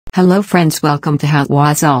Hello friends, welcome to How It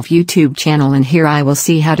Was Off YouTube channel, and here I will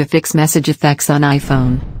see how to fix message effects on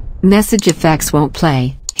iPhone. Message effects won't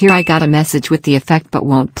play. Here I got a message with the effect but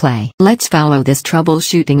won't play. Let's follow this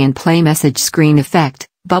troubleshooting and play message screen effect,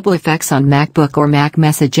 bubble effects on MacBook or Mac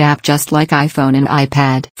message app just like iPhone and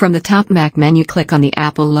iPad. From the top Mac menu, click on the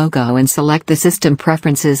Apple logo and select the System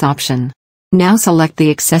Preferences option. Now select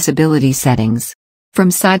the accessibility settings. From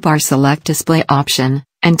sidebar select Display option,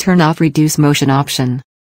 and turn off Reduce Motion option.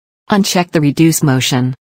 Uncheck the Reduce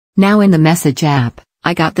Motion. Now in the Message app,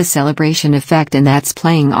 I got the celebration effect and that's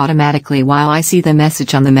playing automatically while I see the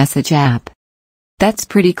message on the Message app. That's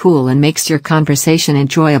pretty cool and makes your conversation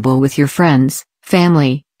enjoyable with your friends,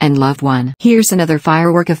 family, and loved one. Here's another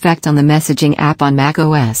firework effect on the messaging app on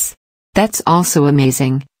macOS. That's also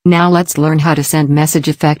amazing. Now let's learn how to send message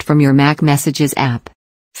effect from your Mac Messages app.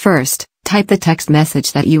 First, type the text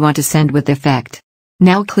message that you want to send with effect.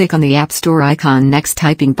 Now click on the App Store icon next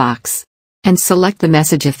typing box. And select the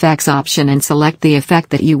Message Effects option and select the effect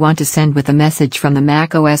that you want to send with a message from the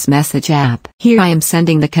macOS Message app. Here I am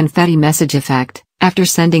sending the confetti message effect. After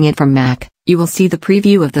sending it from Mac, you will see the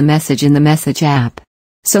preview of the message in the Message app.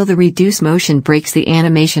 So the Reduce Motion breaks the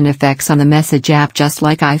animation effects on the Message app just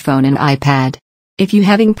like iPhone and iPad. If you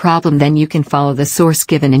having problem, then you can follow the source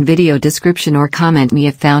given in video description or comment me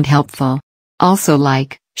if found helpful. Also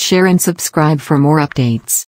like, share and subscribe for more updates.